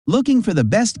Looking for the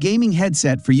best gaming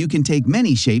headset for you can take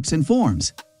many shapes and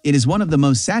forms. It is one of the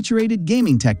most saturated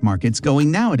gaming tech markets going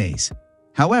nowadays.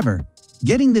 However,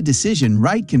 getting the decision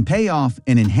right can pay off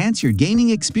and enhance your gaming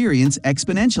experience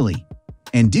exponentially.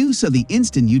 And do so the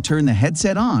instant you turn the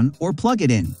headset on or plug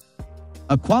it in.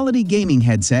 A quality gaming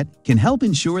headset can help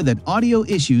ensure that audio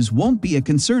issues won't be a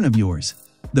concern of yours.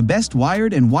 The best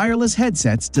wired and wireless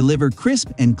headsets deliver crisp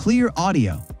and clear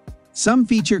audio. Some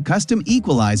feature custom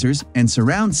equalizers and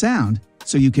surround sound,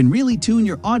 so you can really tune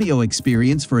your audio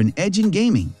experience for an edge in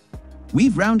gaming.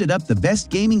 We've rounded up the best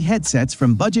gaming headsets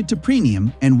from budget to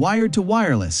premium and wired to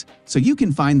wireless, so you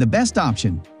can find the best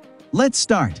option. Let's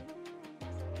start.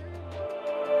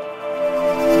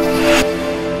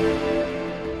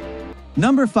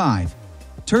 Number 5.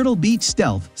 Turtle Beach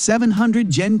Stealth 700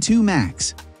 Gen 2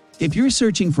 Max. If you're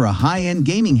searching for a high-end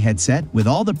gaming headset with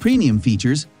all the premium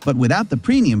features but without the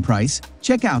premium price,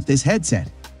 check out this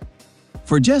headset.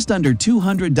 For just under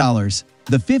 $200,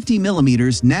 the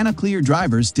 50mm nano-clear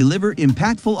drivers deliver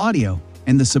impactful audio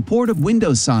and the support of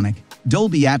Windows Sonic,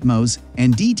 Dolby Atmos,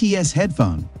 and DTS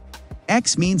headphone.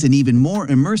 X means an even more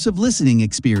immersive listening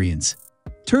experience.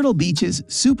 Turtle Beach's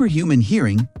superhuman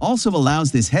hearing also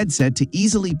allows this headset to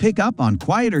easily pick up on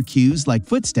quieter cues like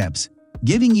footsteps,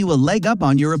 giving you a leg up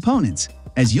on your opponents,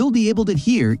 as you'll be able to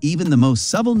hear even the most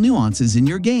subtle nuances in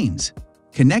your games.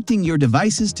 Connecting your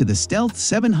devices to the Stealth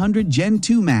 700 Gen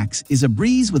 2 Max is a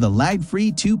breeze with a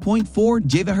lag-free 2.4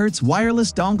 GHz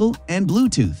wireless dongle and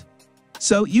Bluetooth.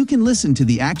 So you can listen to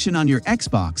the action on your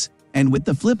Xbox, and with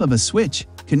the flip of a switch,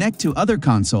 connect to other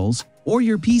consoles or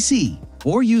your PC,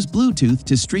 or use Bluetooth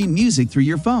to stream music through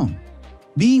your phone.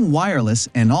 Being wireless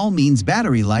and all means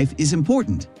battery life is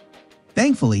important.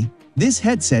 Thankfully, this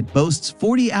headset boasts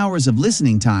 40 hours of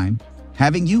listening time,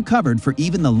 having you covered for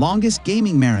even the longest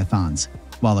gaming marathons,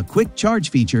 while a quick charge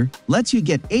feature lets you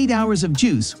get 8 hours of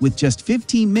juice with just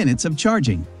 15 minutes of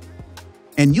charging.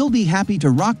 And you'll be happy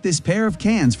to rock this pair of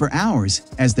cans for hours,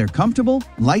 as they're comfortable,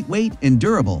 lightweight, and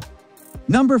durable.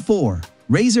 Number 4.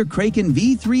 Razer Kraken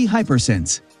V3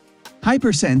 HyperSense.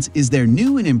 HyperSense is their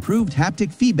new and improved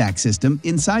haptic feedback system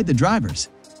inside the drivers.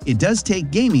 It does take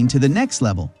gaming to the next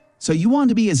level, so you want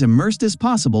to be as immersed as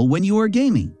possible when you are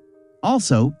gaming.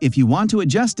 Also, if you want to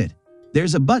adjust it,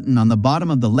 there's a button on the bottom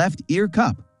of the left ear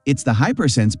cup. It's the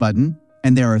HyperSense button,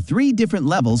 and there are 3 different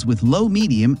levels with low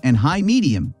medium and high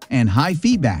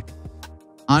feedback.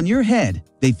 On your head,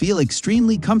 they feel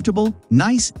extremely comfortable,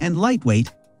 nice and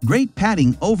lightweight, great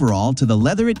padding overall to the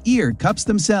leatherette ear cups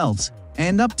themselves,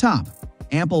 and up top,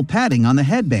 ample padding on the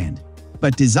headband.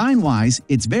 But design-wise,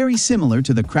 it's very similar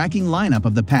to the cracking lineup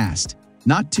of the past.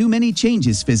 Not too many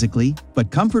changes physically, but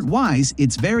comfort-wise,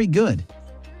 it's very good.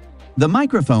 The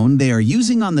microphone they are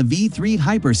using on the V3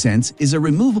 HyperSense is a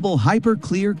removable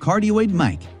hyper-clear cardioid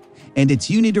mic, and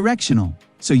it's unidirectional,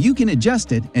 so you can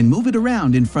adjust it and move it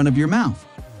around in front of your mouth.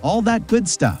 All that good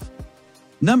stuff.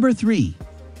 Number 3.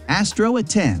 Astro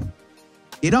A10.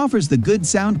 It offers the good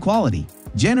sound quality,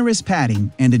 generous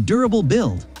padding, and a durable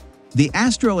build. The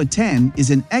Astro A10 is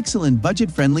an excellent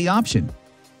budget-friendly option.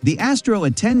 The Astro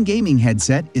A10 gaming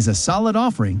headset is a solid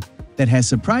offering that has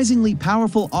surprisingly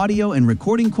powerful audio and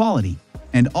recording quality,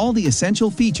 and all the essential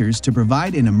features to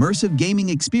provide an immersive gaming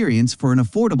experience for an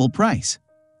affordable price.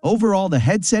 Overall, the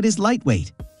headset is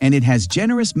lightweight, and it has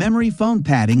generous memory foam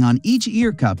padding on each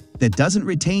ear cup that doesn't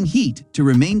retain heat to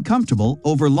remain comfortable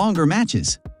over longer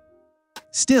matches.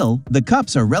 Still, the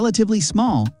cups are relatively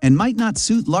small and might not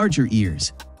suit larger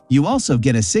ears. You also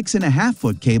get a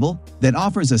 6.5-foot cable that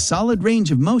offers a solid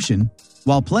range of motion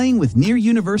while playing with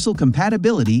near-universal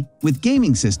compatibility with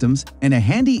gaming systems and a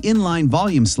handy inline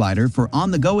volume slider for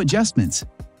on-the-go adjustments.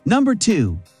 Number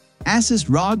 2. Asus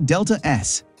ROG Delta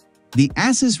S. The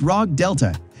Asus ROG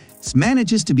Delta S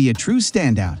manages to be a true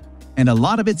standout, and a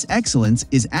lot of its excellence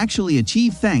is actually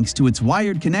achieved thanks to its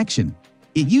wired connection.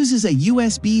 It uses a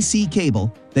USB-C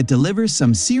cable that delivers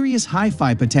some serious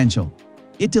hi-fi potential.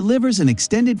 It delivers an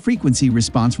extended frequency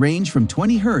response range from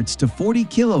 20 Hz to 40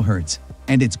 kHz,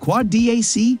 and its quad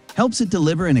DAC helps it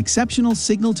deliver an exceptional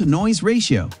signal-to-noise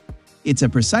ratio. It's a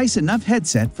precise enough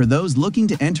headset for those looking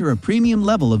to enter a premium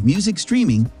level of music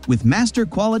streaming with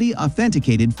master-quality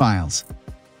authenticated files.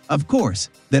 Of course,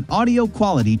 that audio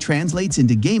quality translates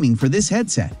into gaming for this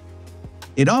headset.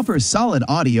 It offers solid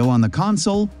audio on the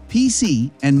console, PC,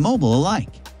 and mobile alike.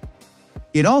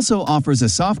 It also offers a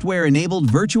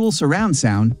software-enabled virtual surround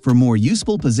sound for more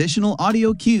useful positional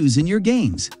audio cues in your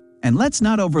games. And let's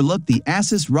not overlook the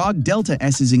Asus ROG Delta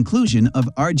S's inclusion of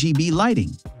RGB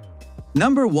lighting.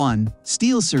 Number 1.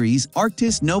 SteelSeries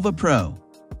Arctis Nova Pro.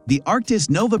 The Arctis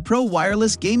Nova Pro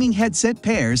wireless gaming headset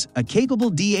pairs a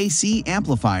capable DAC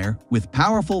amplifier with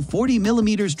powerful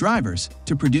 40mm drivers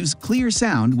to produce clear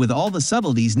sound with all the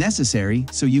subtleties necessary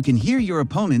so you can hear your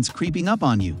opponents creeping up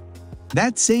on you.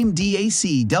 That same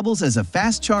DAC doubles as a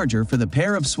fast charger for the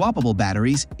pair of swappable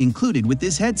batteries included with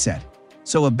this headset,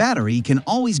 so a battery can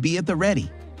always be at the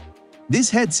ready. This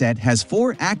headset has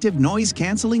 4 active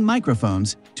noise-canceling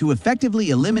microphones to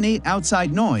effectively eliminate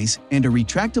outside noise and a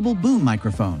retractable boom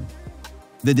microphone.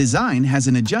 The design has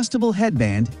an adjustable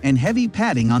headband and heavy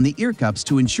padding on the ear cups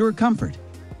to ensure comfort.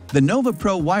 The Nova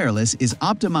Pro Wireless is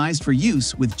optimized for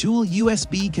use with dual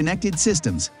USB-connected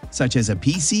systems, such as a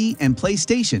PC and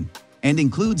PlayStation, and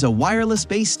includes a wireless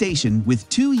base station with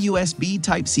 2 USB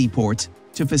Type-C ports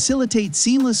to facilitate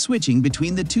seamless switching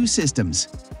between the two systems.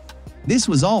 This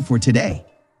was all for today.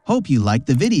 Hope you liked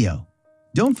the video.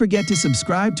 Don't forget to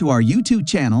subscribe to our YouTube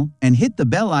channel and hit the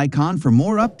bell icon for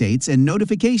more updates and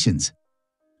notifications.